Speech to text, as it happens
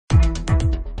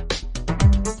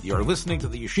You're listening to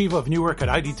the Yeshiva of Newark at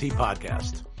IDT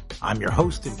podcast. I'm your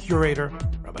host and curator,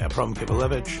 Rabbi Abram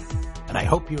Kibalevich, and I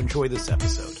hope you enjoy this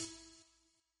episode.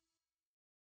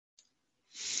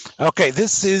 Okay,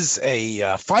 this is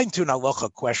a fine-tuned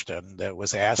halacha question that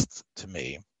was asked to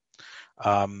me.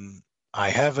 I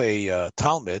have a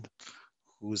Talmud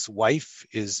whose wife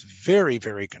is very,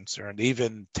 very concerned,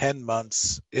 even 10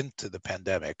 months into the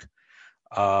pandemic,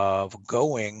 of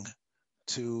going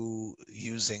to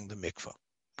using the mikvah.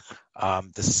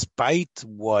 Despite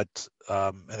what,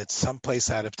 and it's someplace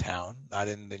out of town, not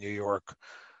in the New York,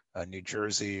 New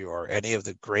Jersey, or any of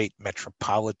the great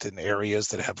metropolitan areas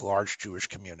that have large Jewish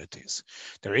communities.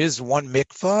 There is one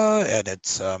mikvah, and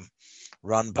it's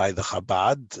run by the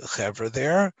Chabad Chevra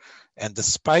there. And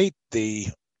despite the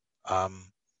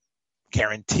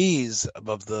guarantees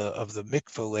of the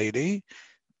mikvah lady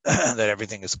that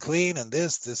everything is clean, and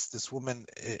this woman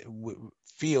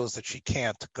feels that she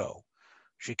can't go.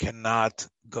 She cannot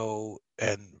go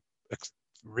and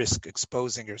risk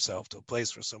exposing herself to a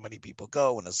place where so many people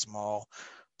go in a small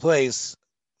place.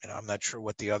 I'm not sure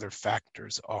what the other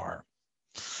factors are.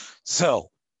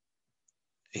 So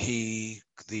the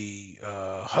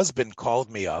husband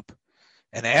called me up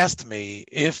and asked me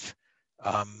if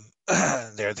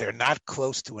they're not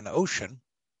close to an ocean,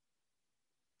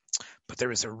 but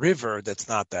there is a river that's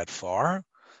not that far. And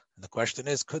the question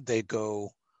is, could they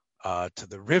go to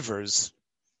the rivers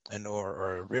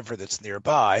or a river that's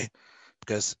nearby?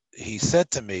 Because he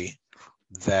said to me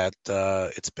that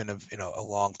it's been a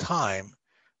long time,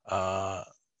 a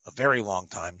very long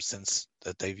time since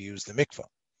that they've used the mikvah,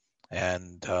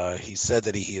 and he said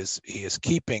that he is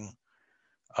keeping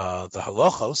the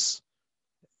halachos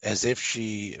as if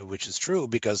which is true,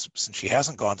 because since she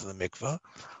hasn't gone to the mikvah,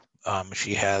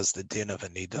 she has the din of a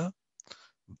nidah,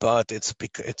 but it's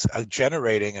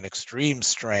generating an extreme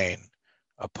strain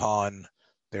upon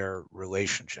their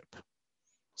relationship.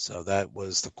 So that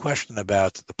was the question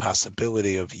about the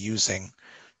possibility of using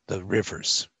the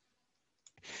rivers.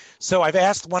 So I've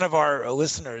asked one of our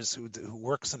listeners who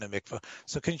works in a mikvah.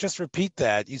 So can you just repeat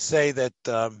that? You say that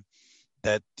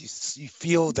that you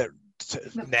feel that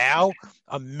now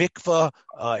a mikvah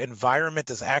environment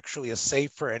is actually a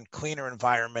safer and cleaner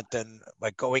environment than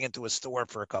like going into a store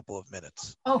for a couple of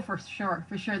minutes. Oh, for sure,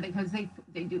 because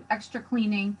they do extra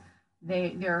cleaning.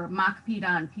 They're makpid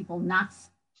on people not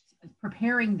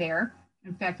preparing there.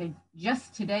 In fact,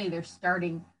 just today they're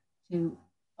starting to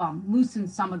loosen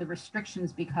some of the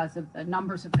restrictions because of the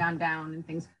numbers have gone down and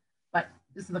things. But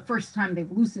this is the first time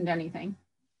they've loosened anything,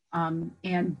 and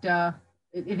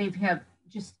they have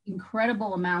just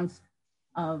incredible amounts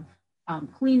of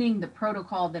cleaning. The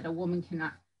protocol that a woman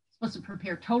cannot supposed to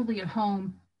prepare totally at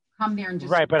home. Come there and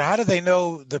just right. But how do they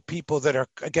know the people that are,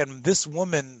 again, this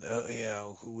woman,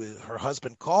 her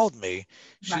husband called me,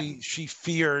 she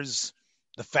fears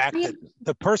the fact that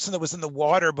the person that was in the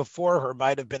water before her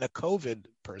might have been a COVID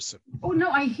person. Oh,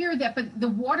 no, I hear that, but the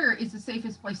water is the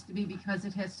safest place to be because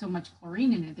it has so much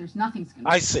chlorine in it. There's nothing's going to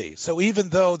I see. So even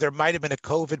though there might have been a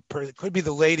COVID person, it could be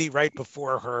the lady right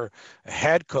before her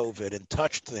had COVID and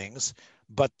touched things,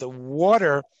 but the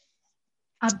water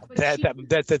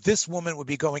that this woman would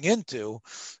be going into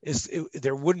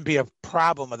there wouldn't be a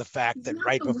problem of the fact that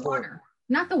right before.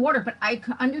 Not the water, but I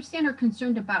understand her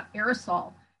concerned about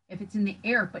aerosol if it's in the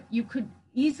air, but you could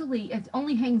easily, it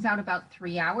only hangs out about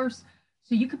 3 hours.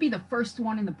 So you could be the first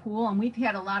one in the pool. And we've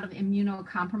had a lot of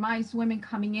immunocompromised women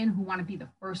coming in who want to be the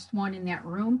first one in that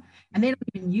room. And they don't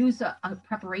even use a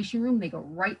preparation room. They go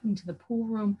right into the pool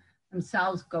room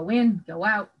themselves, go in, go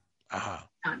out.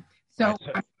 So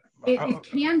it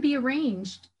can be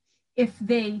arranged if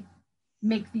they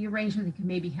make the arrangement. They can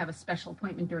maybe have a special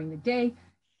appointment during the day,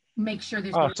 make sure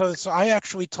there's... So I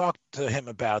actually talked to him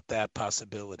about that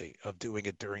possibility of doing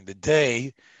it during the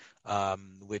day,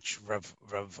 which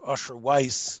Rav Usher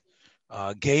Weiss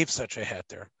gave such a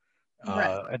heter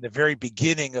at the very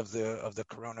beginning of the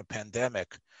corona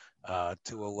pandemic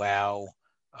to allow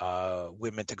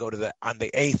women to go to on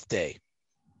the 8th day,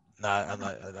 not on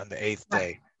the 8th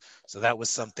day. So that was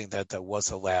something that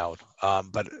was allowed.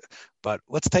 But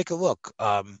let's take a look.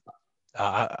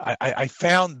 I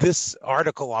found this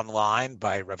article online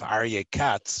by Rav Aryeh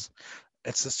Katz.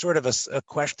 It's a sort of a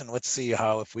question. Let's see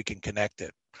if we can connect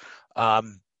it.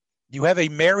 You have a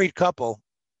married couple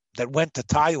that went to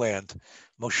Thailand.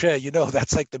 Moshe,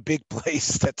 that's like the big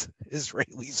place that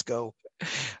Israelis go.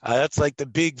 That's like the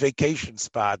big vacation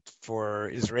spot for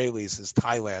Israelis is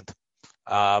Thailand.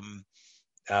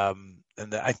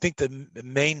 And I think the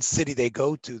main city they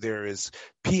go to there is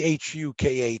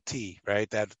Phuket, right?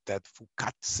 That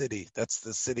Phuket city. That's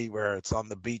the city where it's on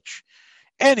the beach.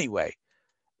 Anyway,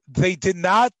 they did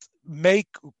not make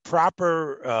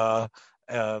proper,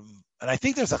 and I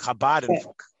think there's a Chabad in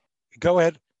Foucault. Go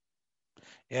ahead.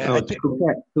 Yeah, it's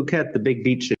Phuket, the big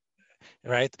beach.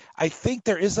 Right. I think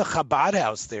there is a Chabad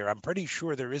house there. I'm pretty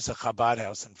sure there is a Chabad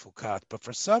house in Phuket, but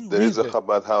for some reason... There is a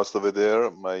Chabad house over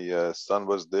there. My son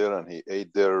was there and he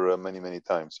ate there many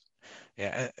times.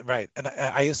 Yeah, right. And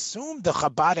I assume the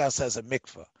Chabad house has a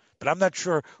mikveh, but I'm not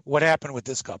sure what happened with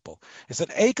this couple. It said,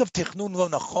 Eikav tichnun lo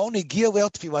nachon, higia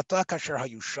leil tfilata kasher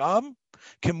hayusham,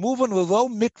 kemuvan lo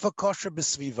mikveh kosher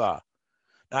b'sviva.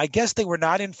 Now, I guess they were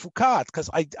not in Phuket, because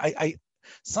I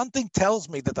something tells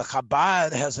me that the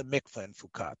Chabad has a mikveh in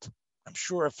Phuket. I'm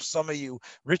sure if some of you,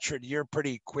 Richard, you're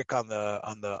pretty quick on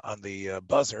the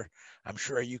buzzer. I'm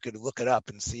sure you could look it up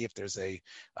and see if there's a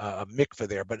mikveh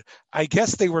there. But I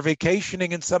guess they were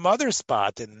vacationing in some other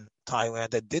spot in Thailand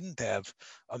that didn't have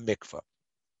a mikveh.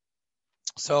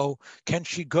 So can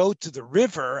she go to the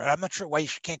river? I'm not sure why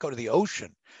she can't go to the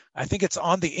ocean. I think it's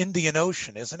on the Indian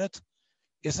Ocean, isn't it?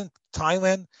 Isn't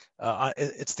Thailand?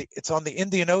 It's on the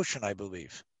Indian Ocean, I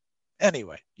believe.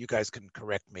 Anyway, you guys can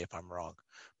correct me if I'm wrong,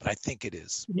 but I think it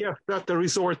is. Yeah, that the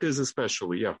resort is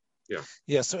especially.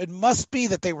 Yeah. So it must be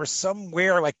that they were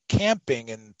somewhere like camping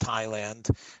in Thailand,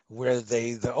 where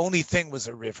the only thing was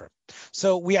a river.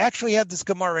 So we actually had this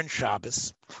Gemara in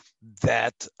Shabbos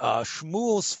that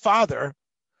Shmuel's father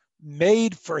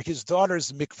made for his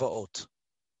daughter's mikvaot.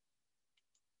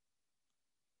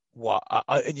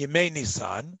 In Yemei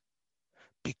Nisan,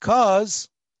 because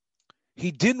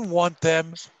he didn't want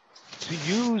them to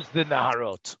use the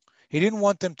Naharot. He didn't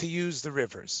want them to use the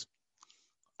rivers.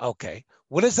 Okay.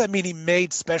 What does that mean? He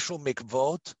made special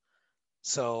mikvot?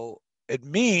 So it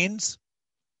means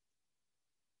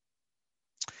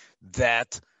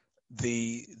that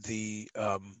it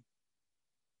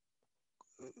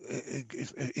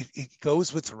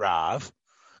goes with Rav,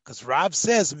 because Rav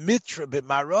says mitra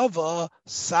b'marava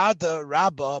sada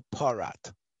rabba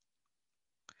parat.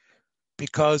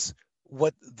 Because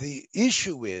what the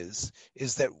issue is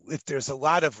that if there's a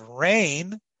lot of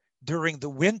rain during the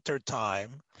winter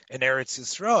time in Eretz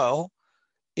Yisrael,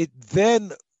 it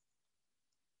then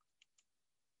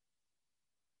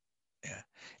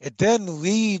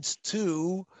leads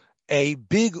to a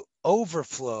big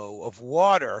overflow of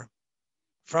water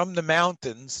from the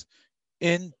mountains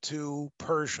into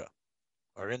Persia,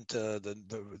 or into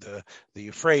the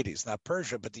Euphrates, not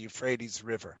Persia, but the Euphrates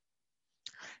River.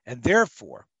 And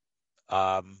therefore,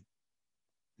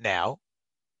 now,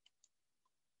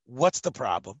 what's the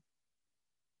problem?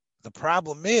 The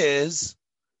problem is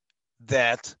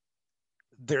that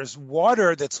there's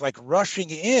water that's like rushing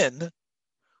in,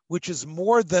 which is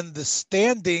more than the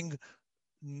standing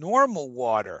normal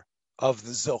water of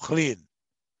the Zochlin.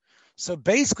 So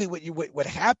basically what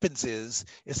happens is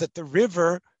that the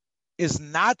river is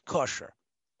not kosher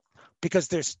because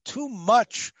there's too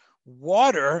much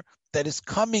water that is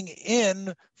coming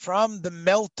in from the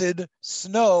melted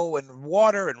snow and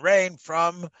water and rain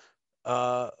from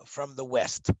the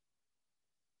west.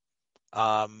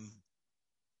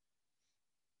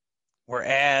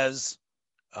 Whereas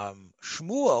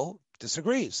Shmuel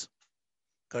disagrees,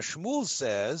 because Shmuel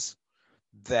says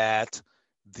that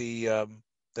the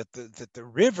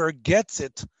river gets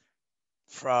it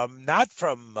not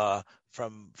from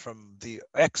the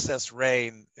excess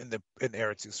rain in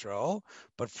Eretz Yisrael,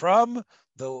 but from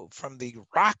the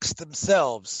rocks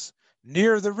themselves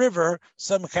near the river.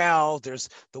 Somehow the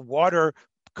water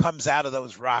comes out of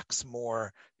those rocks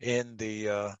more in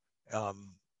the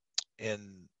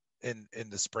in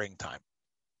the springtime.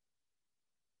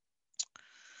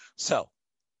 So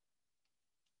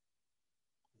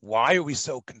why are we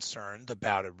so concerned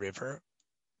about a river?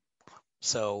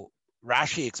 So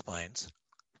Rashi explains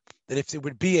that if there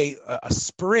would be a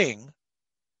spring,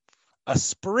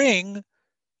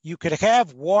 you could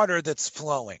have water that's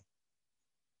flowing.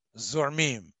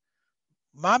 Zormim.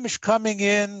 Mamish coming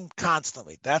in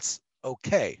constantly. That's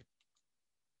okay.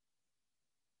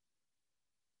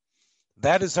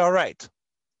 That is all right.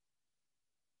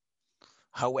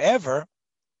 However,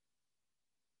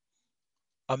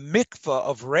 a mikvah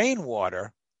of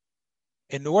rainwater,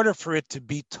 in order for it to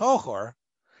be tohor,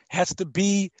 has to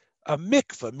be a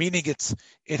mikvah, meaning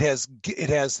it has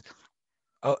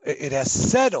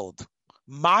settled.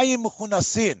 Mayim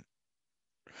chunasin.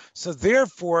 So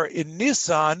therefore, in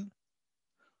Nisan,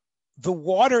 the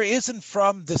water isn't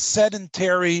from the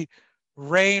sedentary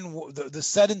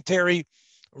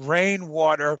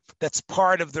rainwater that's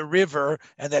part of the river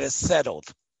and that is settled.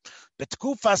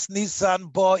 Betkufas Nisan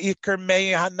bo iker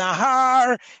mei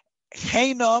hanahar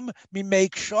heinam mimei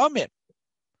shomim.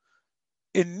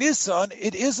 In Nisan,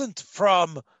 it isn't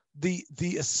from the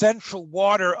essential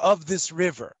water of this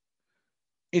river.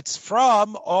 It's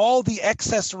from all the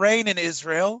excess rain in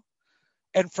Israel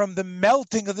and from the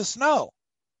melting of the snow.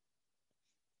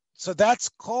 So that's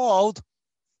called,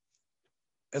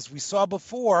 as we saw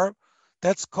before,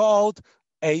 that's called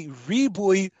a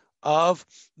ribui on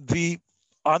the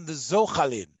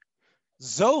zochalin.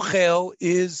 Zochel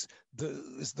is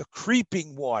the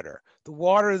creeping water, the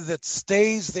water that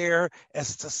stays there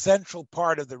as its essential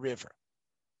part of the river.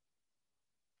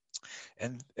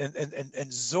 And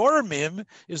Zormim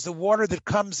is the water that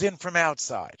comes in from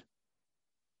outside.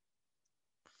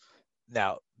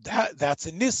 Now, that's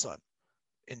in Nisan.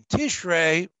 In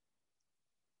Tishrei,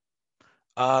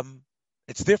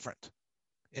 it's different.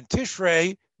 In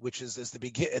Tishrei, which is at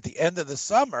the end of the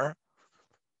summer,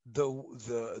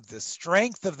 the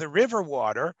strength of the river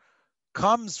water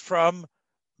comes from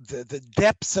the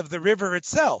depths of the river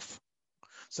itself.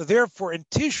 So therefore, in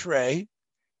Tishrei,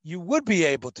 you would be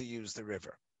able to use the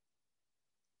river.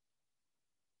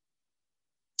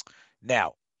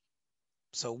 Now,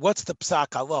 so what's the psak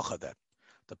halacha then?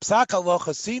 The psak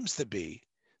halacha seems to be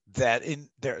that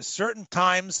there are certain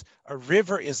times a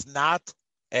river is not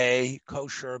a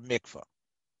kosher mikvah.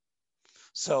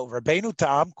 So Rabbeinu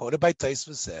Tam, quoted by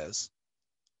Tosfos, says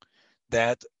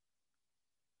that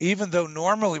even though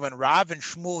normally when Rav and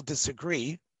Shmuel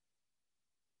disagree,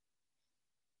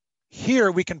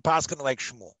 here we can paskin like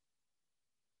Shmuel.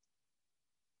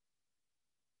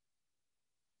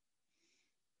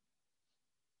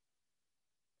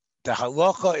 The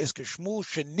halacha is k'shmuel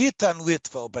shenitan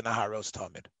litvel benaharos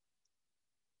tamid.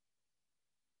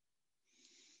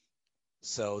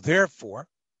 So therefore,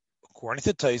 according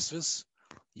to Tosfos,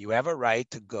 you have a right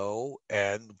to go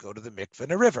to the mikveh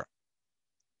in a river.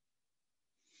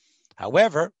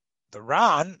 However, the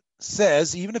Ran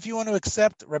says, even if you want to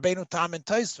accept Rabbeinu Tam and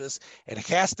Tosfos, it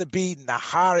has to be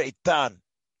Nahar Itan.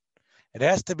 It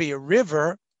has to be a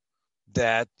river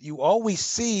that you always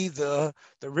see the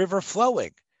river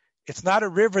flowing. It's not a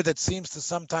river that seems to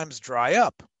sometimes dry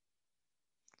up.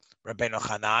 Rabbeinu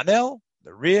Hananel,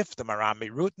 the Rif, the Marami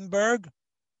Rutenberg,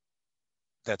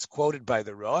 that's quoted by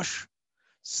the Rosh,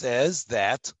 says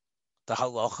that the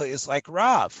halacha is like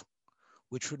Rav,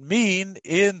 which would mean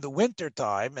in the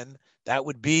wintertime, and that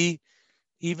would be,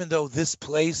 even though this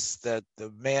place that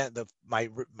my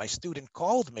student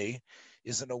called me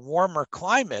is in a warmer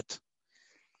climate,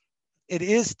 it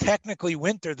is technically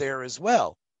winter there as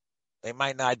well. They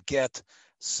might not get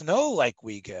snow like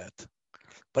we get,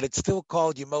 but it's still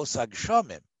called Yemos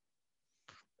HaGshamim.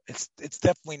 It's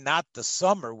definitely not the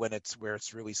summer where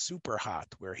it's really super hot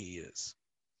where he is.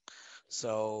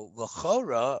 So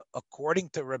l'chora, according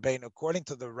to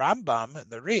the Rambam and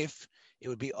the Rif, it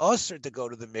would be usher to go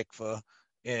to the mikveh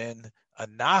in a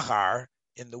nahar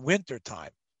in the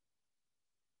wintertime.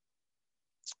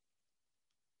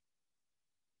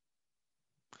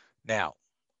 Now,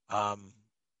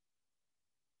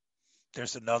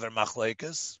 there's another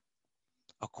machlekes.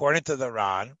 According to the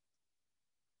Ran,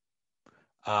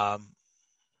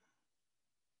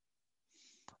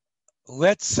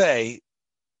 let's say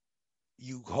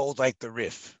you hold like the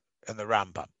Rif and the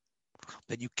Rambam,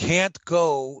 that you can't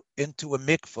go into a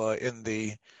mikveh in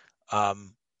the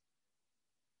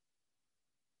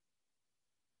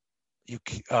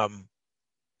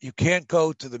you can't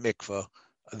go to the mikveh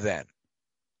then.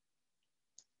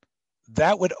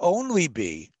 That would only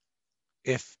be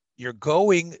if you're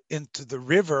going into the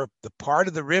river, the part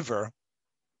of the river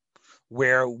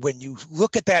where when you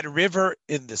look at that river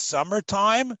in the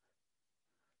summertime,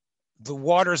 the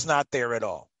water's not there at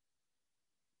all.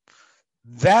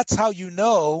 That's how you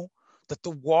know that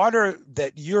the water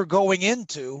that you're going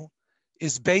into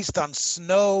is based on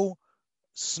snow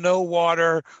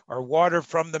water or water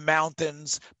from the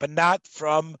mountains, but not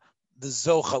from the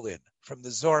Zochalin, from the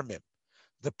Zormim.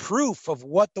 The proof of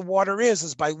what the water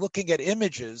is by looking at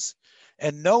images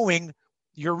and knowing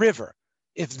your river.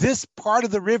 If this part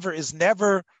of the river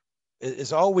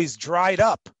is always dried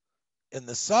up in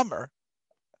the summer,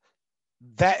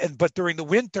 but during the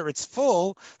winter it's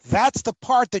full, that's the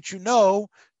part that you know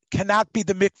cannot be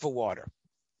the mikveh water.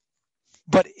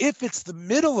 But if it's the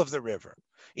middle of the river,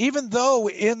 even though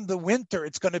in the winter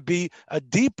it's going to be a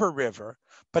deeper river,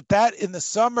 but that in the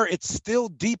summer it's still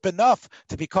deep enough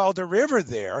to be called a river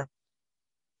there,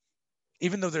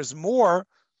 even though there's more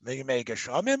mega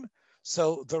shamim.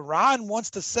 So the Ran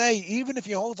wants to say, even if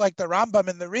you hold like the Rambam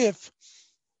and the Rif,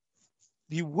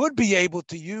 you would be able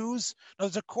to use.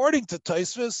 According to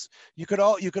Tosfos, you could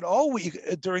always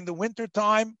during the winter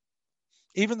time,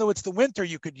 even though it's the winter,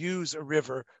 you could use a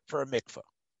river for a mikveh.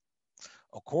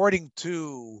 According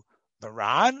to the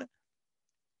Ran,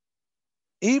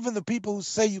 even the people who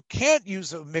say you can't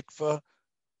use a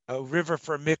river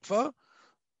for a mikvah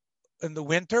in the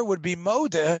winter would be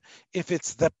modeh if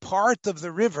it's the part of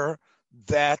the river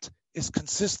that is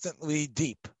consistently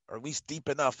deep, or at least deep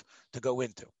enough to go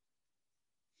into.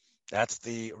 That's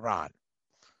the Ran.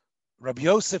 Rabbi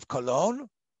Yosef Cologne,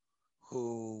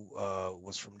 who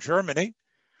was from Germany,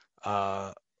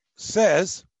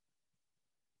 says,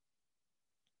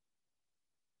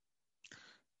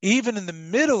 even in the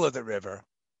middle of the river,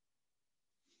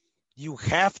 you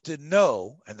have to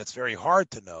know, and that's very hard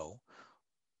to know,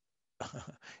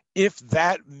 if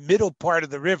that middle part of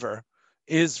the river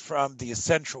is from the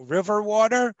essential river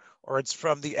water or it's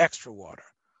from the extra water.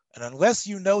 And unless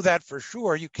you know that for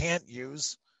sure, you can't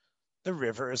use the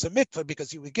river as a mikveh,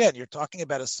 because you're talking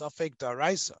about a safek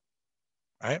daraisa,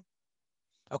 right?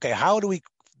 Okay,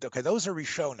 those are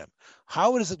Rishonim.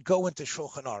 How does it go into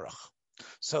Shulchan Aruch?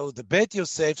 So the Beit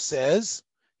Yosef says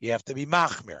you have to be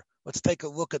machmir. Let's take a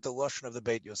look at the lashon of the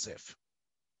Beit Yosef.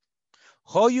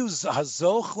 Hoyu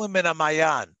hazochlim min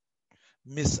amayan,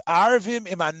 misarvim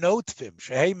im anotfim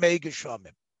shehei mei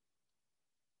geshamim.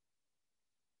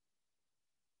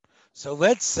 So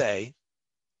let's say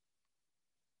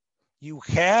you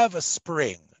have a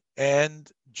spring, and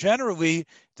generally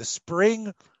the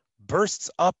spring bursts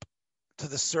up to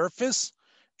the surface,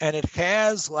 and it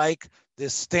has like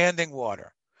this standing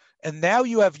water. And now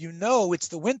it's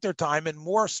the winter time, and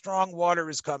more strong water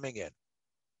is coming in.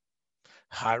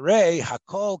 Hare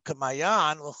hakol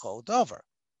kamayan l'chol davar.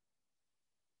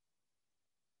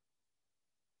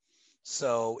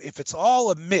 So if it's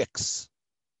all a mix,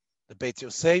 the Beit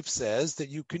Yosef says that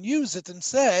you can use it and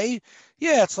say,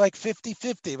 yeah, it's like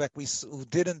 50-50, like we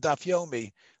did in Daf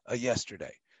Yomi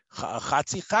yesterday.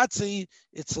 Chatzi,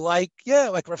 it's like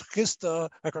Rav Chisda,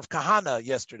 like Rav Kahana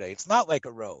yesterday. It's not like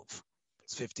a rove.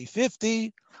 It's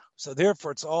 50-50, so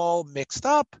therefore it's all mixed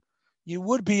up. You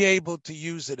would be able to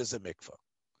use it as a mikvah.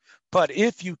 But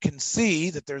if you can see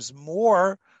that there's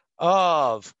more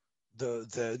of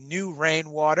the new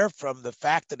rainwater from the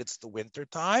fact that it's the winter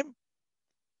time,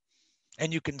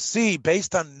 and you can see,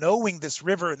 based on knowing this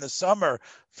river in the summer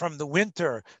from the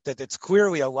winter, that it's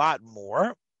clearly a lot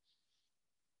more,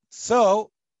 so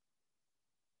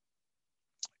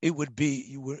it would be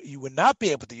you would not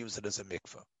be able to use it as a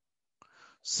mikvah.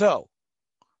 So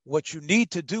what you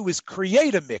need to do is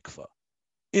create a mikvah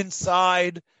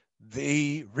inside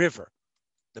the river,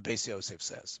 the Beis Yosef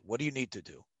says. What do you need to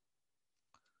do?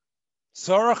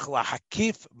 Tzorach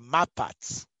lahakif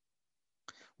mapatz.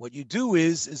 What you do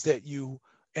is that you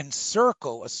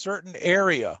encircle a certain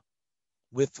area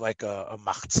with like a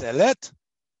machzelet,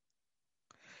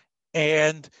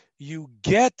 and you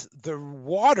get the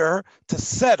water to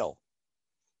settle.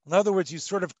 In other words, you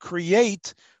sort of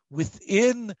create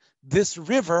within this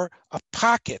river a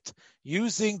pocket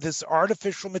using this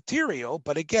artificial material.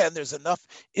 But again, there's enough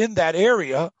in that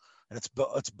area, and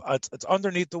it's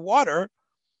underneath the water.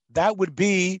 That would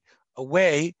be a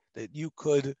way that you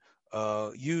could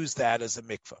use that as a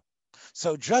mikvah.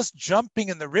 So just jumping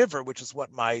in the river, which is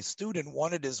what my student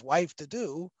wanted his wife to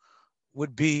do,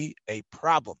 would be a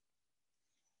problem.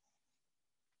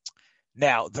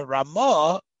 Now, the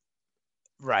Ramah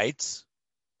writes,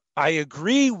 I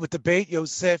agree with the Beit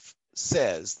Yosef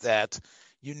says that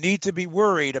you need to be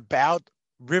worried about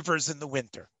rivers in the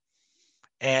winter.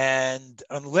 And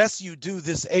unless you do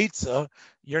this eitzah,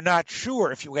 you're not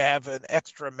sure if you have an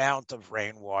extra amount of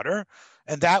rainwater.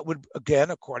 And that would,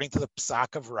 again, according to the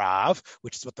Psak of Rav,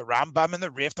 which is what the Rambam and the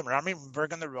Rif, the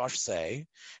Rambam and the Rosh say,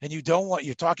 and you're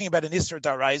talking about an Isser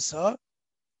Daraisa,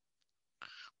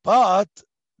 but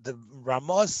the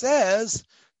Ramah says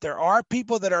there are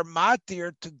people that are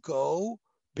matir to go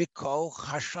b'kol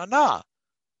Hashana.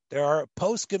 There are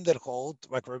poskim that hold,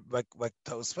 like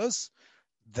Tosfos,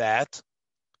 that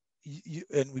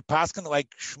and we paskin like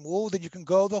Shmuel, that you can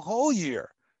go the whole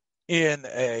year in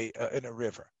a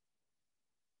river,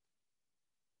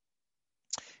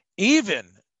 even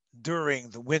during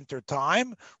the winter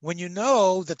time when you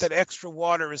know that extra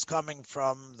water is coming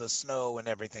from the snow and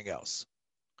everything else.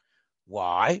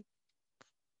 Why?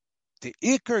 The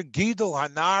Iker Gidol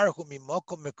Hanar Hu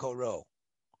Mimoko Mikoro.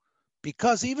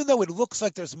 Because even though it looks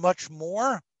like there's much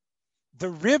more, the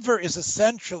river is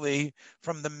essentially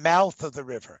from the mouth of the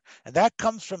river. And that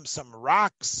comes from some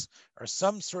rocks or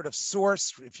some sort of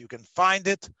source, if you can find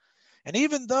it. And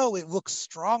even though it looks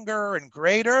stronger and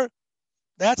greater,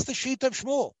 that's the sheet of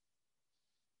Shmuel.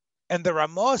 And the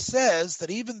Ramah says that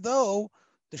even though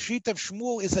the sheet of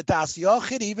Shmuel is a das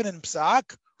yochid, even in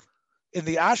Psak, in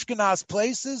the Ashkenaz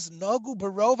places, Nogu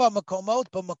Barova Makomot,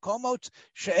 B'Makomot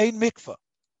She'ein Mikvah.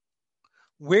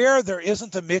 Where there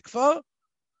isn't a mikvah,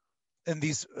 in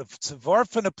these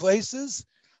Tzevorfina places,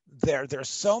 they're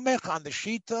somech on the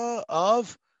shita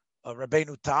of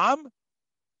Rabbeinu Tam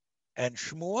and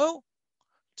Shmuel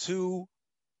to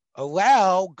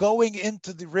allow going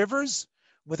into the rivers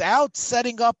without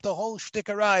setting up the whole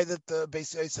shtikarai that the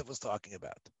Beis Yosef was talking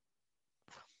about.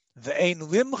 Ve'ein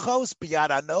limchos b'yad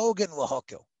anogin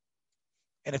l'hokel.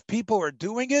 And if people are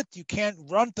doing it, you can't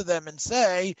run to them and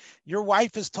say, your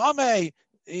wife is tameh.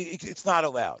 It's not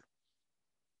allowed.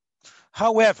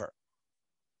 However,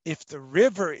 if the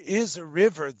river is a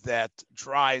river that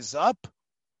dries up,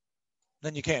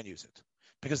 then you can't use it.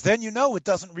 Because then you know it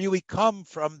doesn't really come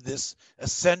from this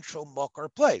essential mokar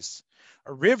place.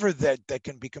 A river that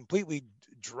can be completely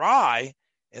dry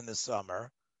in the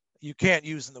summer, you can't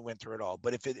use in the winter at all.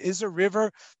 But if it is a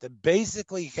river that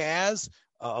basically has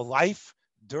a life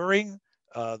during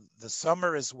the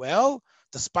summer as well,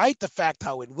 despite the fact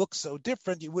how it looks so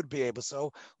different, you would be able.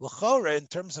 So, l'chora, in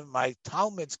terms of my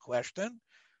Talmud's question,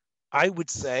 I would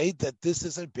say that this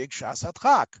is a big shas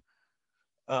hadchak.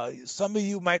 Some of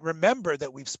you might remember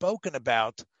that we've spoken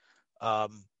about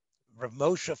Rav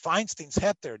Moshe Feinstein's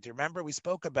heter. Do you remember we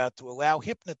spoke about to allow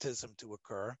hypnotism to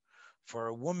occur for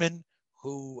a woman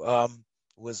who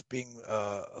was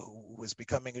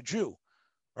becoming a Jew,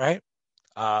 right?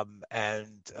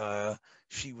 And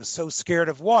she was so scared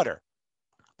of water,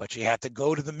 but she had to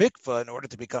go to the mikvah in order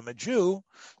to become a Jew.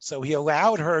 So he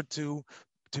allowed her to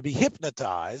be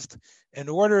hypnotized in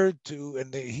order to,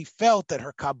 and he felt that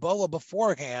her Kabbalah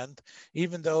beforehand,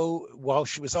 even though while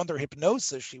she was under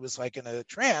hypnosis, she was like in a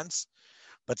trance,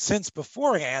 but since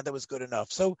beforehand, it was good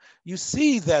enough. So you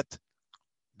see that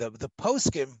the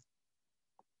poskim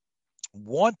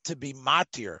want to be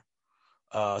matir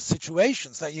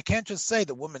situations. Now you can't just say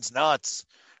the woman's nuts.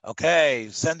 Okay,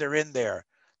 send her in there.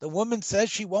 The woman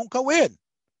says she won't go in.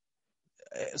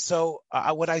 So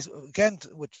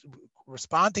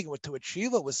responding to what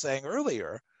Sheila was saying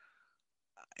earlier,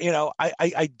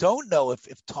 I don't know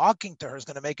if talking to her is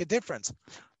going to make a difference.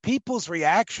 People's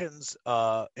reactions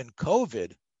in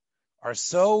COVID are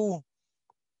so,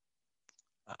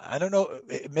 I don't know,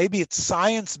 maybe it's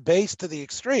science-based to the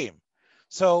extreme.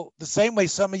 So the same way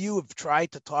some of you have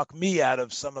tried to talk me out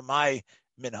of some of my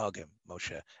minhagim,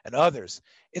 Moshe, and others,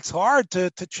 it's hard to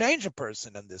change a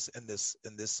person in this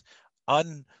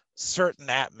uncertain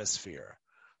atmosphere.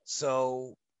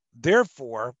 So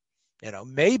therefore,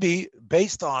 maybe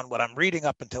based on what I'm reading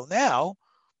up until now,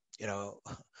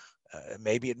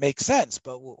 maybe it makes sense.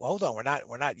 But hold on,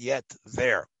 we're not yet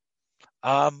there.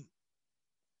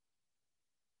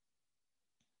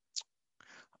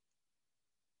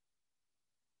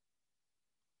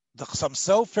 The Chassam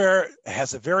Sofer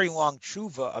has a very long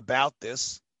tshuva about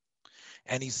this,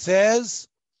 and he says,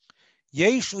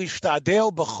 Yesh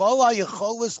lishtadel b'chol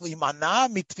hayecholos limana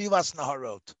mitfilas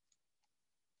naharot.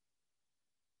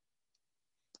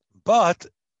 But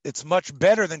it's much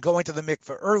better than going to the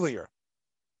mikveh earlier.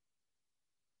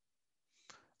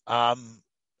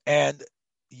 And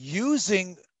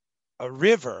using a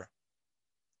river,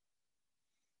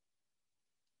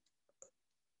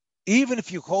 even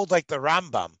if you hold like the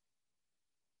Rambam,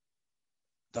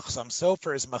 the Chassam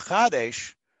Sofer is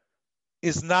Machadesh,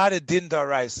 is not a din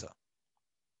daraisa.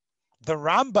 The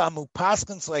Rambam, who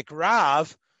paskins like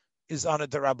Rav, is on a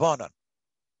derabanan.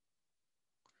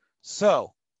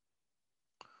 So,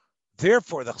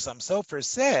 therefore, the Chassam Sofer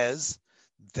says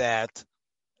that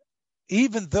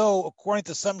even though, according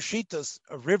to some shitas,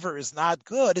 a river is not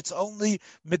good, it's only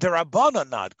midarabanan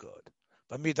not good.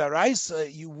 But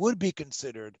midaraisa, you would be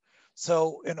considered.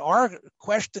 So, in our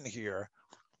question here,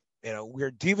 we're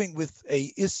dealing with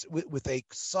a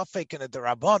suffix in a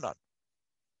derabanan,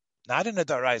 not in a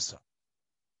daraisa.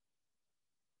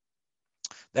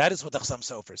 That is what the Chassam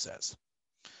Sofer says.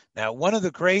 Now, one of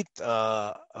the great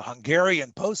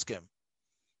Hungarian poskim,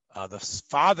 the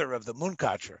father of the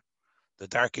Munkacher, the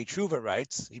Darkei Tshuva,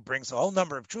 writes, he brings a whole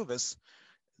number of tshuvas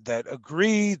that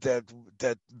agree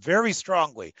that very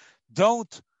strongly,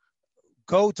 don't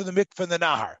go to the mikveh in the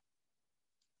Nahar.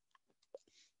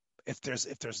 If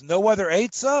there's no other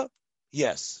eitzah,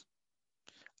 yes.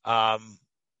 But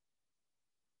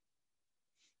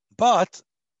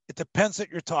it depends what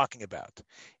you're talking about.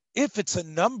 If it's a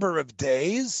number of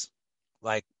days,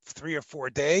 like 3 or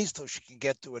 4 days till she can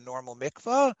get to a normal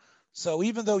mikvah, so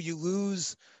even though you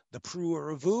lose the pru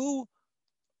or revu,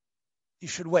 you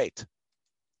should wait.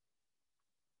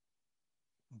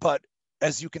 But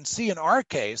as you can see in our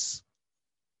case,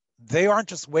 they aren't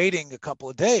just waiting a couple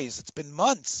of days. It's been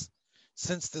months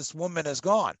since this woman has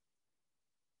gone.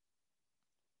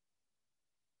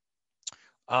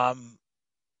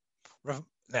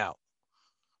 Now,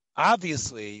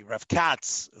 obviously, Rav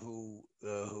Katz, who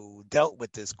dealt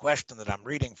with this question that I'm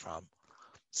reading from,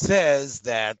 says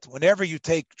that whenever you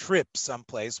take trips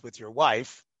someplace with your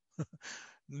wife,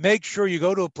 make sure you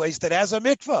go to a place that has a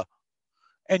mikvah.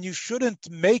 And you shouldn't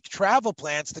make travel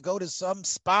plans to go to some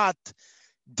spot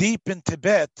deep in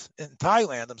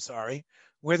Thailand,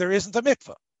 where there isn't a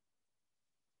mikvah.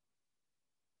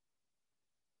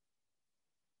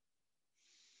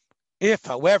 If,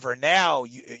 however, now,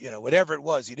 whatever it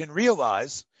was, you didn't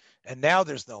realize, and now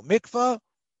there's no mikvah,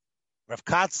 Rav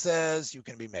Katz says you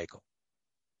can be mekel.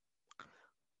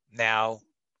 Now,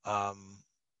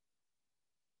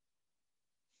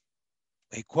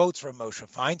 he quotes from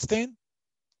Moshe Feinstein.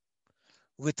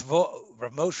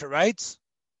 Rav Moshe writes,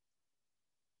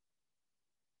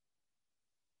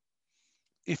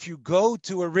 if you go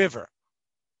to a river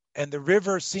and the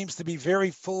river seems to be very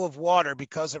full of water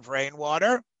because of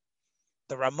rainwater,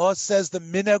 the Ramah says the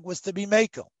minhag was to be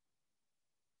mekel.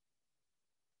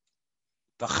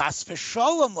 The chas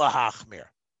v'sholom lahachmir.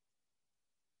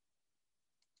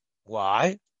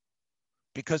 Why?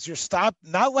 Because you're stopped,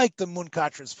 not like the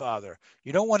Munkatra's father.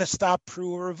 You don't want to stop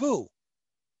Pru or Revu.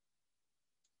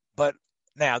 But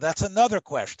now that's another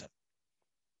question,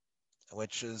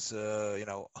 which is,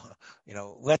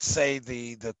 let's say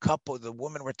the couple, the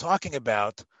woman we're talking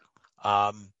about,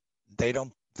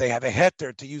 they have a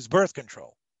heter to use birth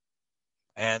control,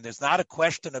 and there's not a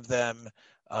question of them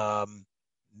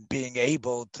being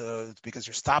able to, because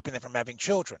you're stopping them from having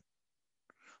children.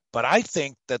 But I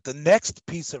think that the next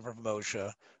piece of Rav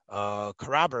Moshe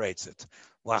corroborates it.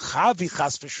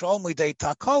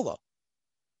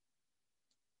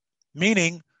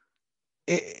 Meaning,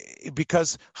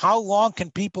 because how long can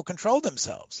people control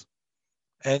themselves?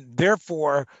 And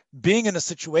therefore, being in a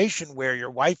situation where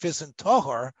your wife isn't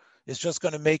tahor is just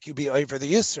going to make you be over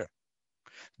the Yisr.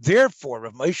 Therefore,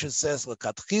 Rav Moshe says,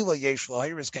 L'katchila yesh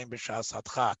lahiris came b'shas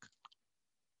hadchak.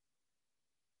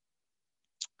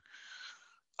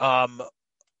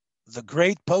 The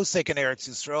great posek in Eretz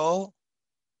Yisrael,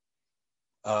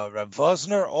 Rav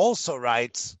Vosner, also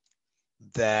writes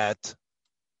that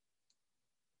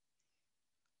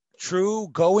true,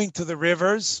 going to the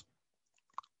rivers,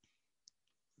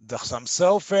 the Chassam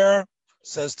Sofer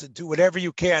says to do whatever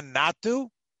you can not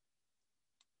to,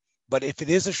 but if it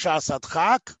is a shas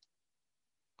hadchak,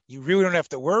 you really don't have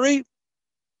to worry.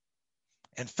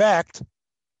 In fact,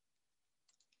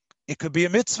 it could be a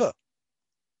mitzvah.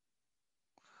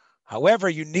 However,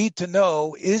 you need to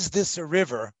know, is this a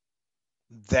river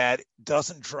that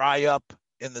doesn't dry up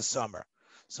in the summer?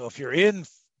 So if you're in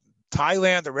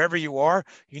Thailand or wherever you are,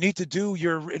 you need to do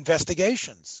your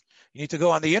investigations. You need to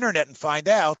go on the internet and find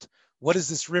out, what does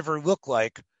this river look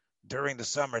like during the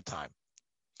summertime?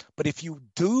 But if you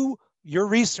do your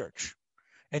research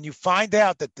and you find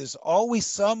out that there's always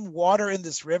some water in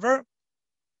this river,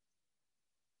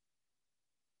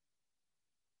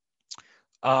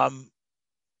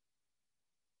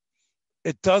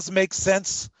 it does make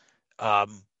sense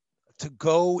to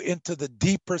go into the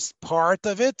deepest part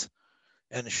of it.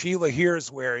 And Sheila,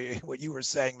 here's where what you were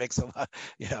saying makes a lot,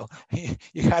 you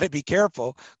got to be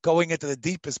careful going into the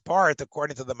deepest part,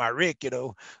 according to the Marik,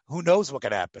 who knows what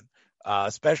could happen,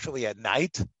 especially at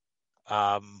night.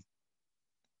 But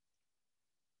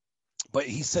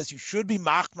he says you should be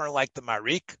machmer like the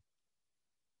Marik.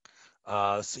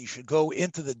 So you should go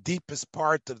into the deepest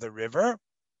part of the river.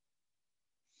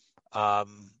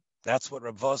 That's what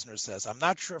Rav Vosner says. I'm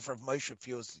not sure if Rav Moshe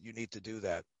feels you need to do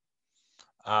that.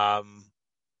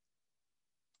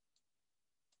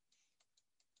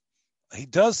 He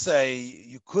does say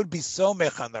you could be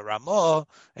somech on the Ramah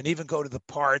and even go to the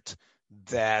part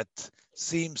that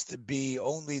seems to be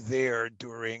only there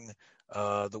during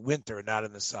the winter, not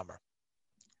in the summer.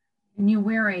 And you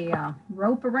wear a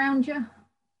rope around you?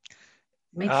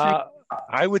 Make sure.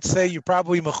 I would say you're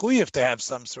probably mechuyev to have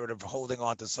some sort of holding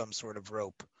on to some sort of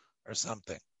rope or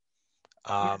something.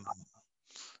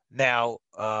 Now,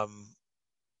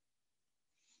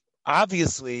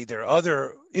 obviously, there are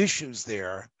other issues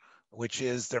there, which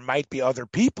is there might be other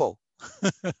people,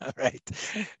 right,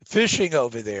 fishing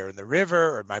over there in the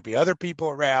river, or it might be other people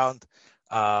around.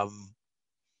 And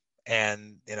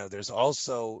there's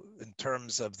also, in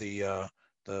terms of the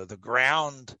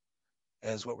ground,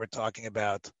 as what we're talking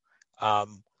about. The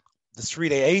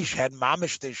Sridei Eish had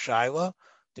mamish de shaila.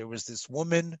 There was this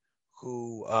woman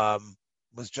who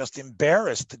was just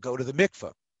embarrassed to go to the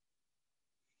mikvah.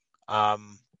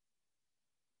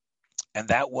 And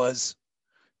that was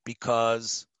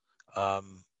because I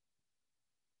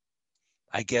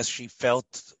guess she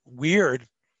felt weird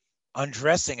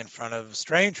undressing in front of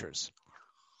strangers.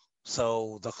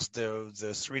 So the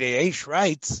Sridei Eish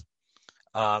writes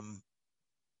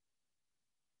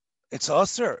It's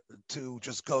usher to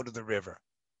just go to the river.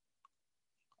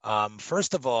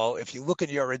 First of all, if you look in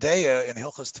Yoreh De'ah in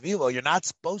Hilchos Tevilah, you're not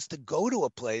supposed to go to a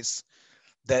place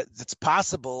that's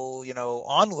possible,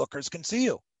 onlookers can see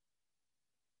you.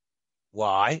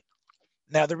 Why?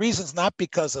 Now, the reason's not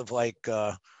because of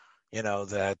that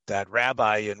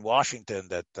rabbi in Washington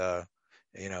that,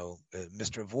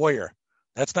 Mr. Voyer.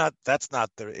 That's not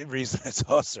the reason it's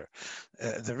usher.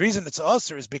 The reason it's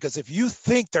usher is because if you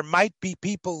think there might be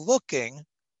people looking,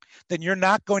 then you're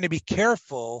not going to be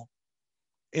careful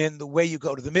in the way you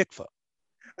go to the mikvah.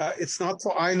 It's not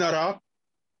for Ain Hara.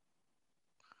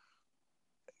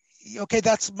 Okay,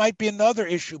 that might be another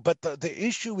issue, but the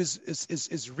issue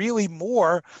is really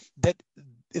more that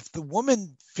if the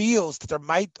woman feels that there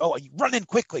might, run in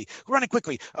quickly.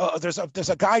 There's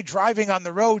a guy driving on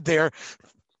the road there.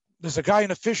 There's a guy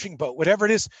in a fishing boat, whatever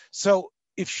it is. So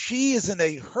if she is in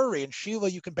a hurry, and Sheila,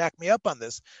 you can back me up on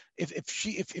this. If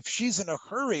she's in a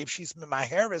hurry, if she's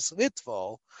maheres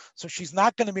litfol, so she's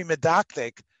not going to be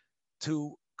medaktek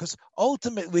because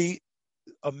ultimately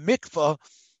a mikvah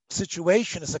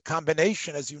situation is a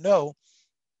combination, as you know,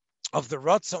 of the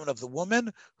ratzon of the woman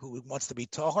who wants to be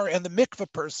tahor and the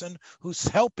mikvah person who's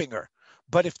helping her.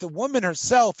 But if the woman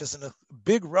herself is in a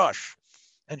big rush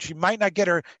and she might not get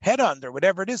her head under,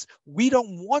 whatever it is, we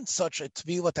don't want such a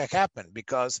tevilah to happen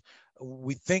because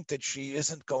we think that she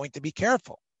isn't going to be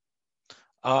careful.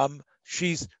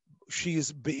 She's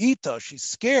be'ita, she's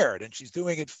scared, and she's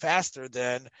doing it faster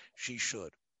than she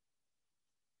should.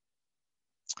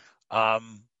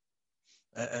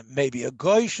 Maybe a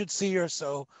guy should see her.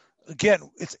 So again,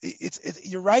 it's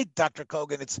you're right, Dr.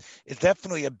 Kogan. It's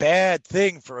definitely a bad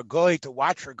thing for a guy to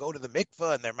watch her go to the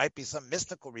mikvah, and there might be some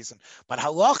mystical reason. But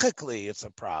halachically, it's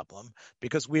a problem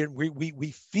because we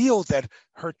feel that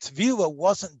her tevilah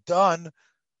wasn't done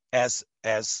as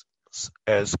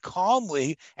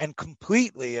calmly and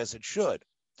completely as it should.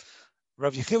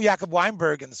 Rav Yechiel Yaakov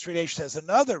Weinberg in the Street Age says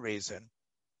another reason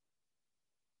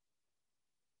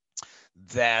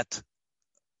that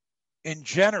in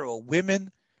general,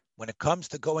 women, when it comes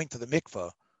to going to the mikvah,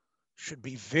 should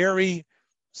be very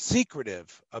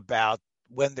secretive about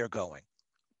when they're going.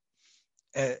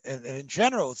 And in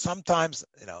general, sometimes,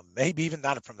 maybe even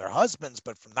not from their husbands,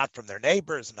 but not from their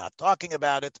neighbors, not talking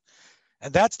about it.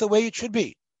 And that's the way it should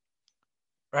be,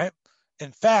 right?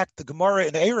 In fact, the Gemara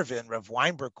in Eruvin, Rav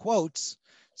Weinberg quotes,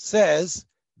 says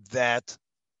that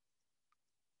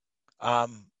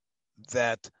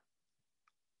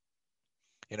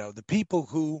the people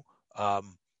who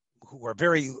are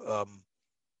very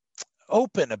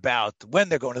open about when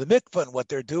they're going to the mikvah and what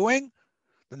they're doing,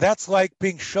 then that's like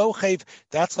being shochev.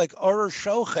 That's like orur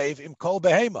shochev im kol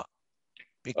behema.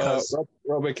 Because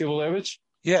Rabbi Kivelevich?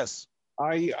 Yes.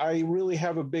 I really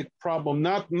have a big problem.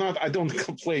 Not I don't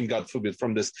complain, God forbid,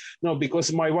 from this. No,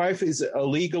 because my wife is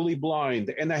legally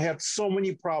blind, and I have so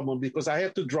many problems because I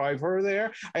had to drive her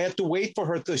there. I had to wait for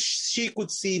her she could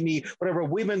see me. Whatever,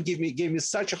 women gave me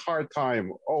such a hard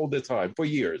time all the time for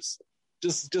years.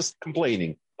 Just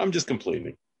complaining. I'm just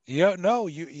complaining. Yeah, no,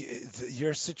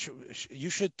 your situation. You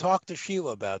should talk to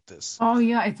Sheila about this. Oh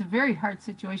yeah, it's a very hard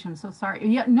situation. I'm so sorry.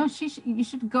 Yeah, no, you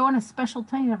should go on a special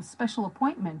time, have a special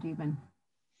appointment even.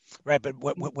 Right, but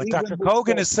what Dr.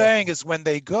 Kogan is saying is when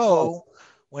they go,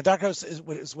 when they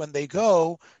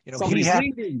go,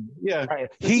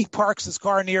 he parks his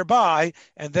car nearby,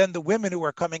 and then the women who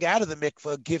are coming out of the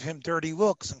mikveh give him dirty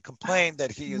looks and complain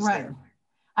that he is there.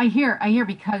 I hear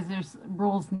because there's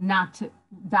rules not to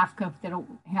dafka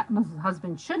if Muslim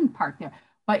husband shouldn't park there,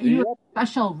 but you have a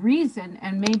special reason,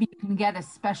 and maybe you can get a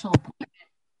special appointment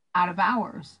out of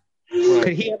hours.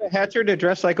 Could he have a heter to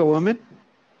dress like a woman?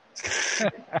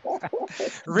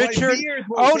 Richard,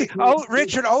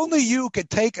 Richard, only you could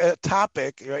take a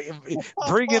topic, right?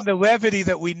 Bring in the levity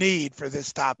that we need for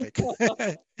this topic.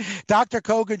 Dr.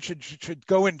 Kogan should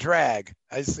go in drag.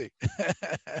 I see.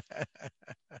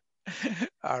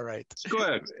 All right. Go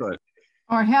ahead.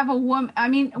 Or have a woman. I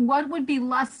mean, what would be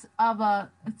less of a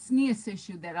tznius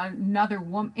issue that another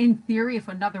woman, in theory, if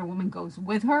another woman goes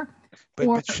with her?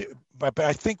 But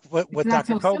I think what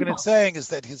Dr. Kogan is saying is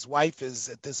that his wife is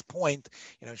at this point,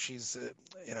 she's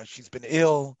been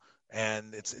ill,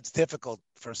 and it's difficult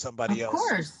for somebody else.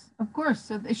 Of course.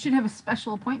 So they should have a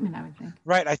special appointment, I would think.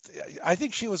 Right. I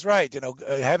think she was right.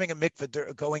 Having a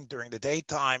mikveh going during the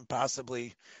daytime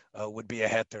possibly would be a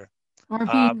heter. Or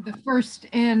being the first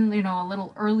in, a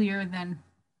little earlier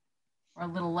or a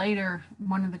little later,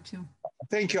 one of the two.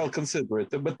 Thank you. I'll consider it.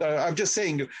 But I'm just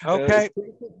saying. Okay.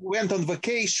 Went on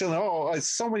vacation.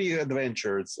 So many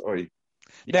adventures.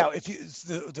 Now, if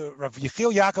the Rav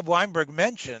Yechiel Yaakov Weinberg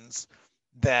mentions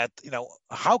that,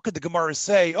 how could the Gemara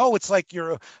say, oh, it's like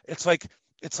you're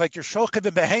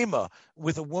shochet behema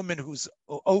with a woman who's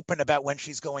open about when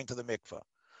she's going to the mikvah.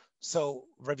 So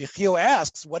Rav Yechiel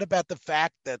asks, what about the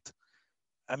fact that,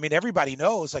 everybody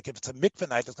knows, like if it's a mikvah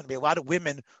night, there's going to be a lot of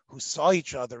women who saw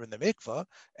each other in the mikvah,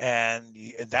 and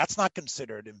that's not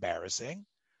considered embarrassing.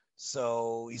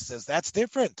 So he says that's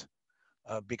different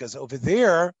because over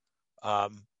there,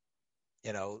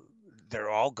 they're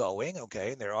all going,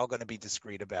 okay, and they're all going to be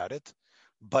discreet about it.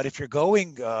 But if you're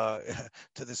going to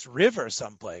this river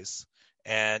someplace,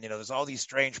 and there's all these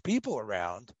strange people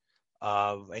around,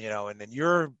 and then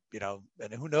you're,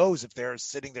 and who knows if they're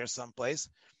sitting there someplace,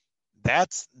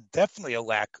 that's definitely a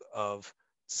lack of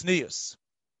tznius.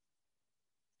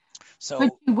 So could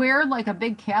you wear like a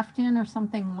big kaftan or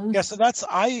something loose? Yeah, so that's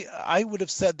I would have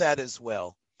said that as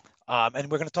well, and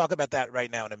we're going to talk about that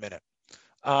right now in a minute.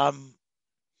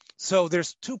 So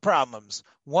there's two problems.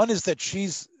 One is that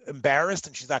she's embarrassed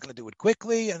and she's not going to do it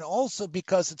quickly, and also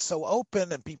because it's so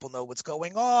open and people know what's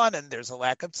going on, and there's a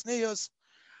lack of tznius.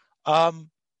 The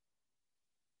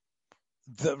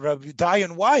Rabbi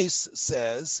Dayan Weiss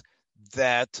says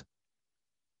that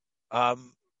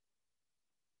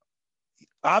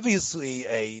obviously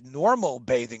a normal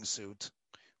bathing suit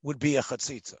would be a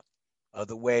chatzitza,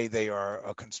 the way they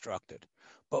are constructed.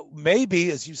 But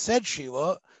maybe, as you said,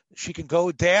 Sheila, she can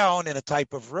go down in a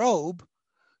type of robe,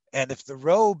 and if the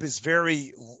robe is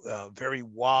very, very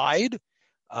wide,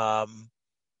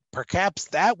 perhaps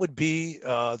that would be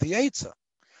the eitzah.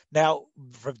 Now,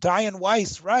 Rav Dayan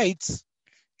Weiss writes,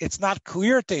 it's not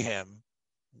clear to him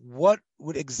what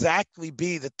would exactly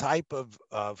be the type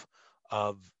of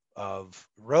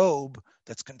robe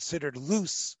that's considered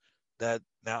loose. That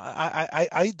now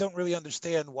I don't really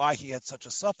understand why he had such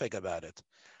a suffix about it.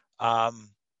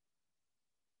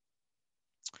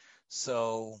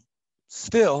 So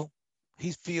still,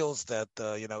 he feels that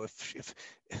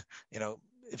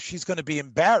if she's going to be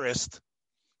embarrassed,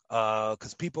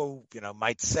 because people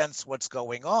might sense what's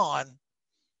going on.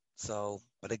 So,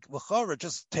 but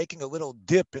just taking a little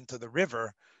dip into the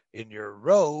river in your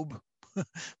robe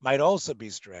might also be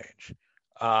strange.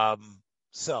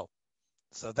 So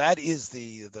that is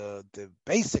the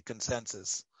basic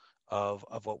consensus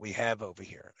of what we have over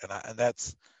here, and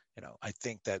that's I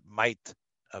think that might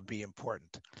be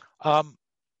important.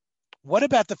 What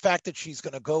about the fact that she's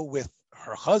going to go with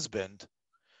her husband,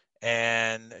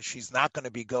 and she's not going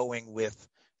to be going with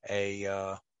an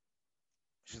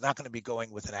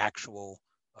actual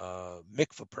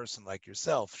mikvah person like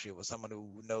yourself? She was someone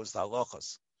who knows the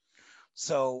halachas.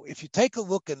 So if you take a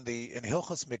look in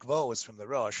Hilchos Mikvos from the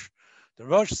Rosh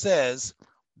says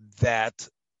that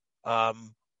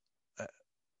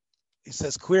he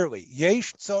says clearly,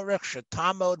 Yesh tzorech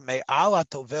shetamod me'al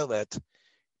hatovelet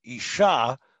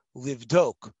isha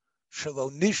livdok shelo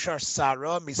nishar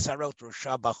sara misarot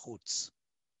rosha bachutz.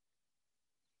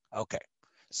 Okay,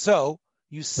 so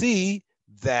you see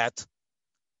that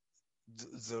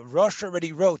the Rosh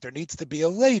already wrote there needs to be a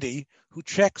lady who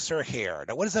checks her hair.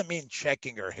 Now, what does that mean,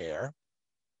 checking her hair?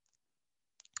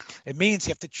 It means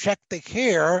you have to check the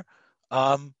hair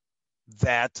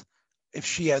that if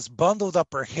she has bundled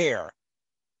up her hair,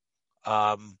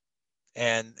 and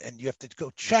you have to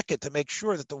go check it to make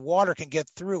sure that the water can get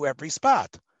through every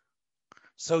spot.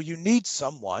 So you need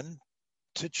someone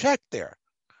to check there.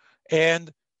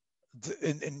 And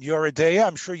in Yoredeya,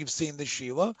 I'm sure you've seen the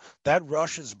Sheila, that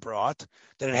Rosh is brought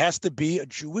that it has to be a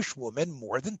Jewish woman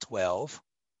more than 12,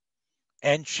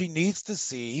 and she needs to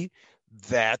see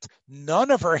that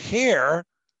none of her hair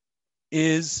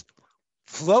is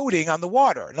floating on the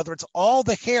water. In other words, all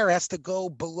the hair has to go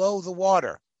below the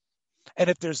water. And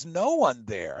if there's no one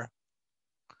there,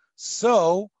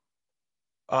 so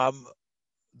the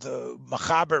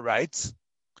Machaber writes,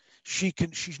 she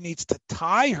needs to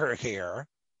tie her hair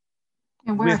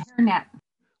and wear a hairnet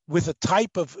with a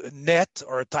type of net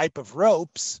or a type of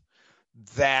ropes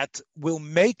that will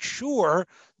make sure,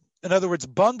 in other words,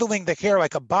 bundling the hair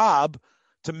like a bob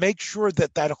to make sure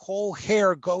that whole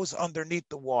hair goes underneath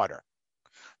the water.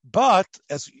 But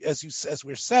as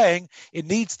we're saying, it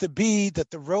needs to be that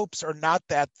the ropes are not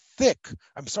that thick.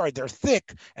 They're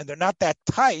thick and they're not that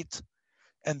tight.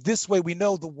 And this way we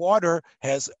know the water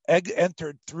has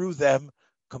entered through them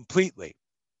completely.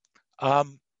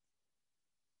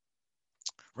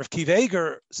 Rav Kiva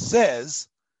Eger says,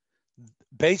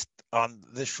 based on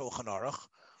this Shulchan Aruch,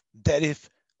 that if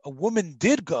a woman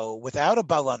did go without a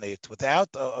balanit, without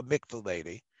a mikvah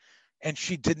lady, and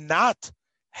she did not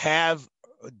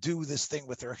do this thing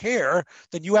with her hair,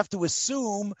 then you have to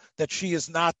assume that she is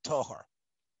not tohar.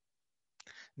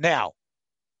 Now,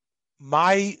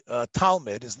 my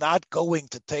Talmud is not going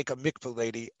to take a mikvah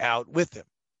lady out with him.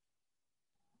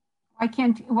 Why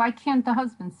can't the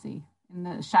husband see in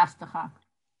the Shastacha?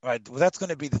 Right. Well, that's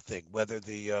going to be the thing, whether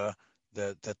that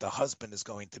the husband is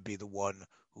going to be the one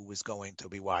who is going to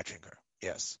be watching her.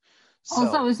 Yes. So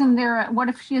Also, isn't there? What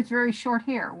if she has very short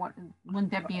hair?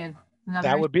 Wouldn't that be another?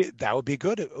 that would be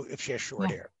good if she has short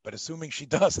hair, but assuming she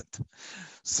doesn't.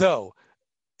 So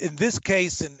in this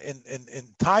case,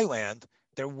 in Thailand,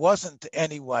 there wasn't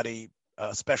anybody,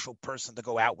 a special person to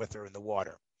go out with her in the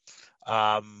water.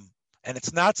 And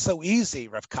it's not so easy,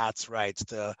 Rav Katz writes,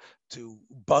 to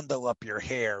bundle up your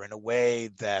hair in a way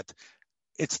that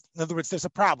in other words, there's a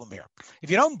problem here.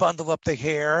 If you don't bundle up the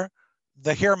hair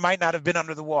might not have been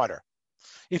under the water.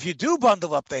 If you do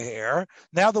bundle up the hair,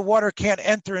 now the water can't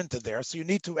enter into there, so you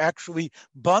need to actually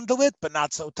bundle it, but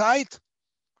not so tight.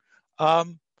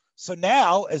 So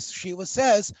now, as Sheila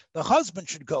says, the husband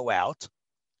should go out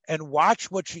and watch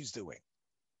what she's doing.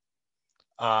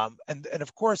 And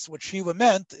of course, what Sheila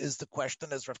meant is the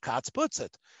question as Rav Katz puts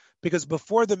it, because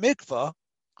before the mikvah,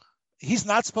 he's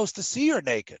not supposed to see her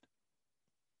naked.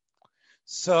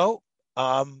 So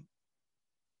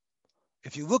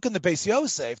if you look in the Beis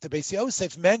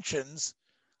Yosef mentions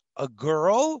a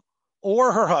girl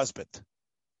or her husband.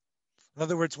 In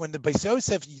other words, when the Beis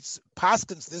Yosef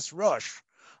paskins this rush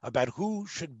about who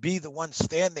should be the one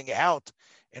standing out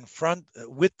in front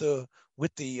with the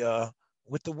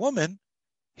woman,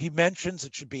 he mentions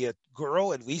it should be a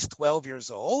girl at least 12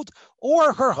 years old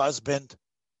or her husband.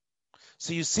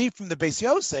 So you see from the Beis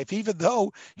Yosef, even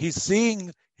though he's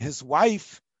seeing his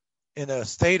wife in a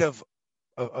state of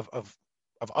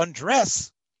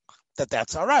undress,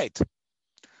 that's all right.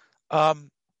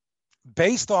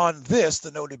 Based on this,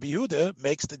 the Noda B'Yehuda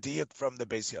makes the diuk from the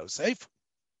Beis Yosef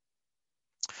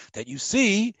that you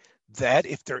see that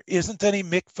if there isn't any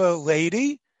mikveh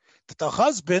lady, that the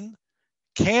husband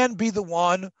can be the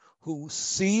one who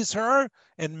sees her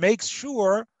and makes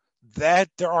sure that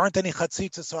there aren't any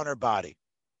chatzitzas on her body.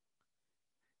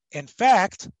 In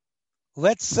fact,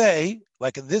 let's say,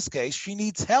 like in this case, she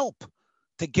needs help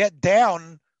to get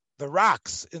down the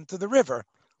rocks into the river.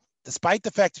 Despite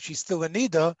the fact that she's still in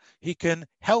Nidah, he can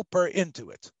help her into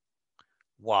it.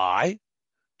 Why?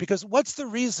 Because what's the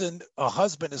reason a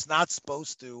husband is not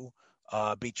supposed to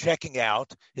be checking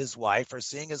out his wife or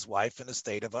seeing his wife in a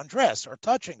state of undress or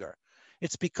touching her?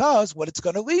 It's because what it's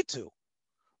going to lead to.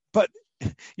 But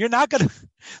you're not going to,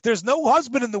 there's no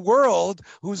husband in the world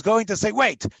who's going to say,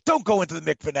 wait, don't go into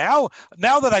the mikveh now.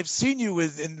 Now that I've seen you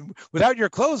without your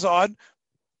clothes on,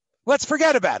 let's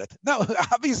forget about it. No,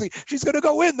 obviously, she's going to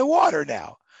go in the water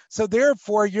now. So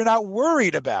therefore, you're not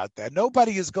worried about that.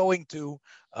 Nobody is going to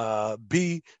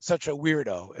be such a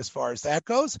weirdo as far as that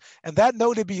goes. And that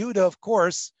Noda B'Yehuda, of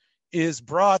course, is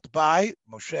brought by,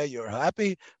 Moshe, you're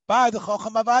happy, by the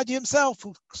Chacham Avadi himself,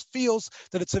 who feels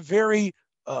that it's a very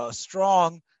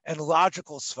strong and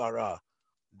logical svara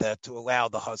that to allow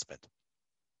the husband.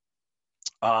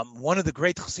 One of the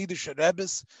great Chassidish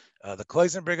Rebbes, the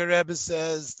Kloisenberger Rebbe,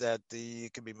 says that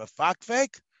it can be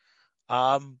mafakfek,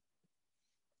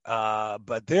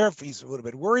 but there he's a little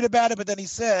bit worried about it. But then he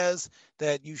says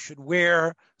that she should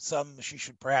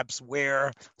perhaps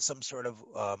wear some sort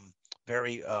of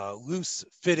very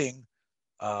loose-fitting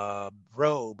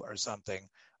robe or something.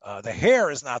 The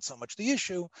hair is not so much the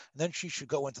issue, and then she should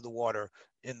go into the water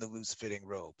in the loose-fitting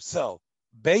robe. So,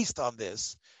 based on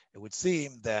this, it would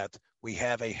seem that we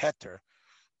have a heter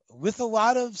with a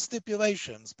lot of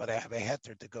stipulations, but I have a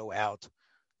heter to go out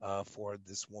for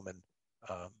this woman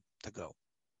to go.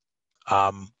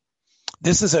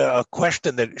 This is a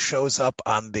question that shows up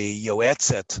on the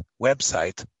Yoetzet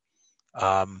website,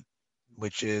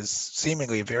 which is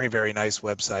seemingly a very, very nice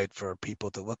website for people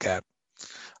to look at.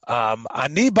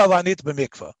 Ani balanit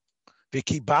b'mikvah,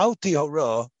 v'kibalti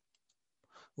hora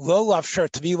lo lafshar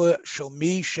tvila shel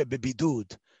mi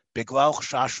shebebidud biglal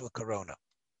chash l'korona.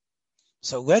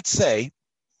 So let's say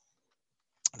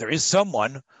there is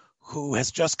someone who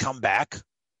has just come back,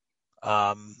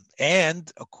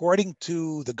 and according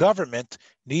to the government,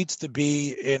 needs to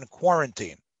be in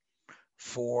quarantine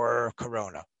for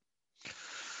corona.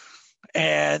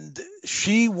 And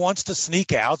she wants to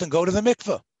sneak out and go to the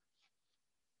mikveh.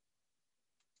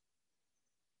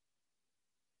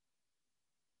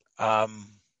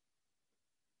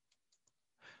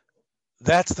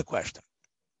 That's the question.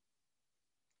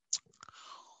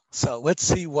 So let's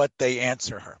see what they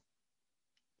answer her.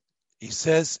 He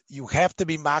says, you have to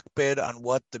be makbid on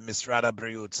what the Misrad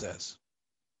HaBriut says.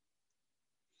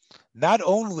 Not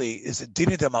only is it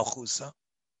dinit malchusa,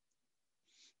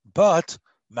 but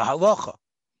mahalacha,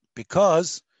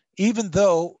 because even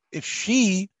though if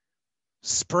she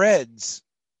spreads,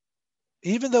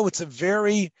 even though it's a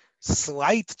very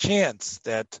slight chance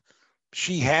that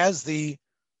she has the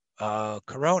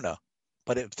corona,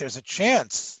 but if there's a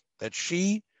chance that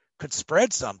she could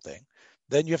spread something,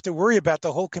 then you have to worry about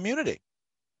the whole community.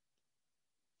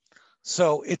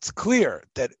 So it's clear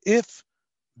that if,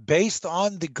 based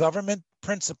on the government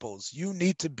principles, you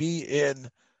need to be in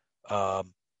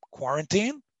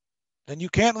quarantine, then you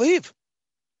can't leave.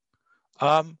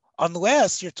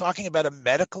 Unless you're talking about a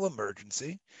medical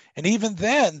emergency, and even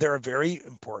then, there are very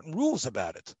important rules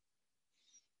about it.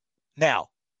 Now,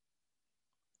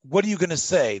 what are you going to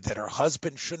say? That her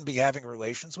husband shouldn't be having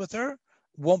relations with her?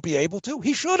 Won't be able to?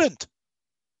 He shouldn't.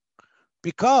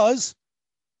 Because,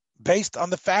 based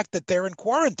on the fact that they're in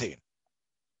quarantine.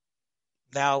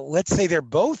 Now, let's say they're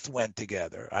both went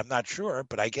together. I'm not sure,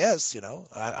 but I guess,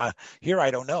 here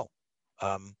I don't know.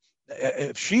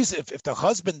 If the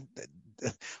husband,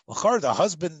 the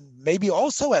husband maybe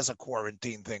also has a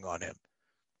quarantine thing on him.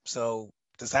 So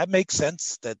does that make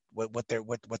sense? That what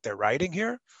they're writing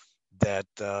here? That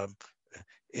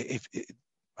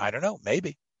I don't know,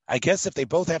 maybe. I guess if they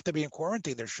both have to be in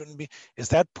quarantine, there shouldn't be. Is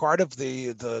that part of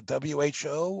the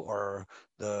WHO or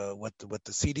what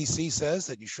the CDC says,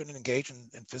 that you shouldn't engage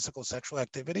in physical sexual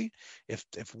activity if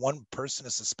one person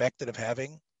is suspected of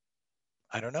having?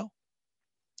 I don't know.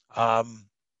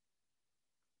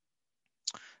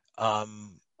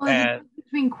 And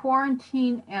between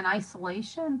quarantine and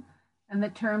isolation, and the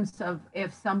terms of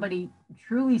if somebody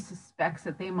truly suspects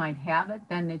that they might have it,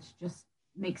 then it's just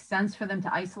makes sense for them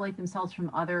to isolate themselves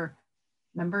from other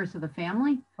members of the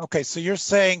family. Okay, so you're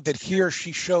saying that here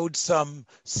she showed some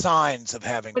signs of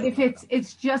having. But if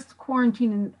it's just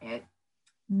quarantine, and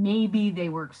maybe they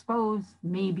were exposed,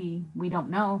 maybe we don't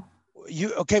know.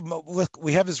 Look,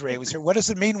 we have Israelis here. What does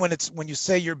it mean when you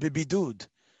say you're bidud?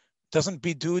 Doesn't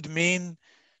bidud mean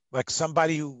like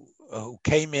somebody who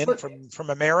came in from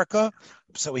America,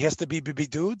 so he has to be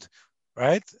bidud,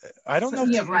 right? I don't know.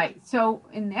 Yeah, right. So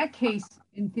in that case,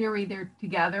 in theory, they're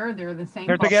together. They're the same.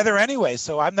 They're together anyway.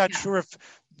 So I'm not sure if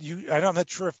I'm not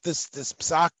sure if this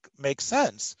psak makes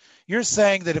sense. You're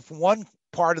saying that if one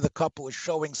part of the couple is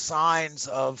showing signs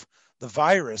of the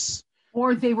virus,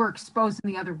 or they were exposed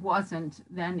and the other wasn't,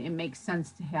 then it makes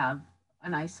sense to have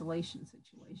an isolation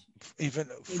situation. Even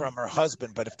from her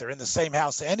husband, but if they're in the same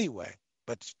house anyway,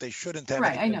 but they shouldn't have.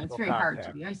 Right, I know it's very hard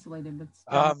to be isolated, but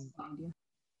still,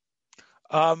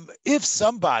 if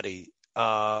somebody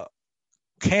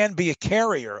can be a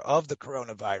carrier of the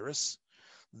coronavirus,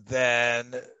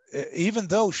 then even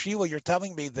though, Sheila, you're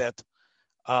telling me that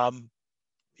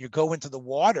you go into the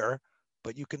water,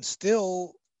 but you can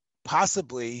still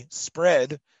possibly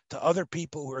spread to other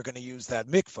people who are going to use that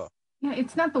mikvah. Yeah,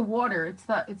 it's not the water; it's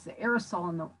the aerosol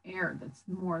in the air that's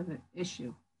more the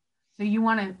issue. So you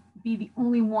want to be the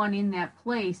only one in that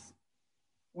place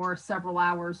for several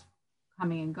hours,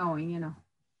 coming and going.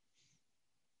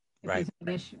 Right. It's an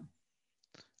issue.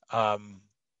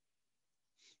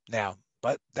 Now,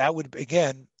 but that would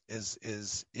again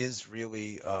is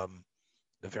really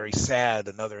very sad.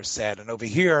 Another sad, and over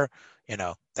here,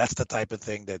 that's the type of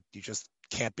thing that you just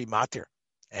can't be matir.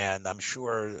 And I'm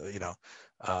sure,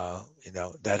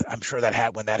 that I'm sure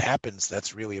that when that happens,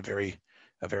 that's really a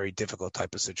very difficult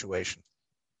type of situation.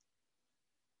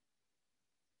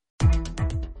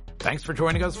 Thanks for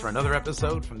joining us for another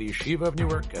episode from the Yeshiva of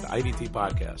Newark at IVT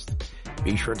Podcast.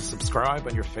 Be sure to subscribe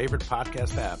on your favorite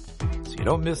podcast app so you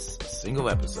don't miss a single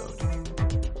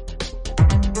episode.